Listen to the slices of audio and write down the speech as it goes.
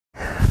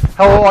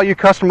Hello all you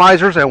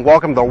customizers and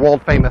welcome to the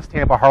world famous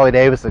Tampa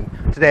Harley-Davidson.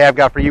 Today I've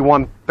got for you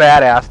one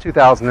badass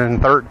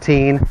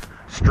 2013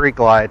 Street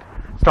Glide.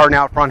 Starting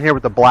out front here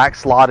with the black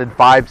slotted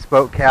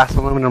 5-spoke cast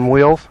aluminum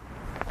wheels.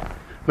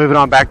 Moving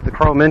on back to the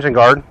chrome engine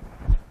guard.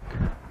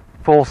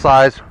 Full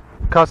size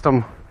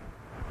custom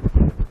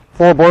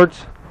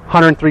floorboards,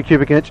 103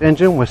 cubic inch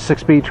engine with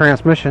 6-speed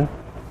transmission.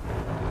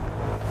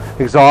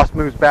 Exhaust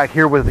moves back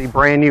here with the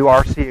brand new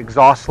RC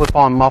exhaust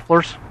slip-on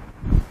mufflers.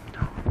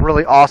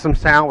 Really awesome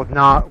sound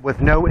with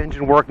no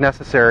engine work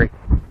necessary.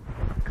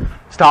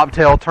 Stop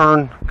tail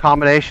turn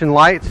combination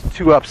lights,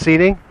 2-up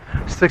seating,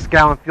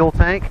 6-gallon fuel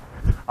tank.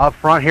 Up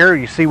front here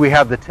you see we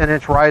have the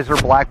 10-inch riser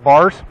black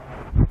bars,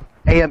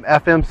 AM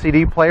FM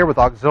CD player with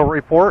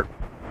auxiliary port.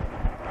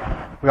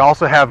 We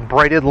also have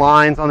braided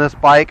lines on this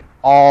bike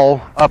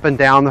all up and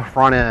down the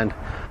front end.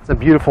 It's a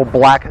beautiful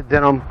black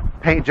denim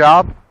paint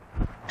job.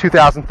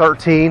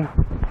 2013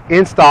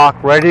 in stock,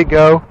 ready to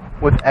go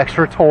with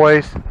extra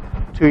toys,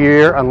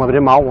 2-year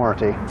unlimited mile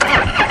warranty.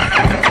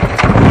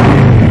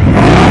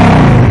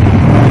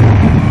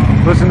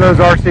 Listen to those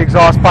RC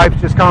exhaust pipes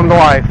just come to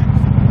life.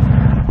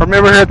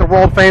 Remember, here at the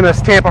world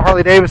famous Tampa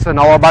Harley-Davidson,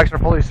 all our bikes are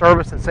fully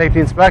serviced and safety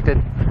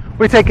inspected.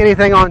 We take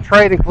anything on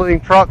trade, including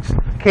trucks,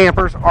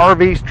 campers,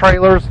 RVs,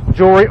 trailers,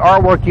 jewelry,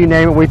 artwork, you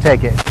name it, we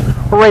take it.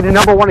 We're rated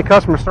 #1 in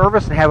customer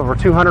service and have over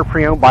 200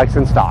 pre-owned bikes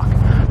in stock.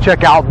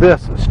 Check out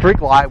this Street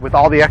Glide with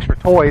all the extra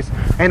toys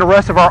and the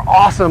rest of our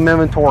awesome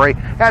inventory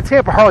at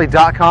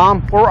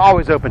TampaHarley.com. We're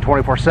always open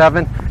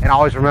 24/7, and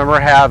always remember,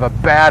 have a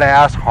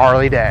badass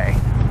Harley day.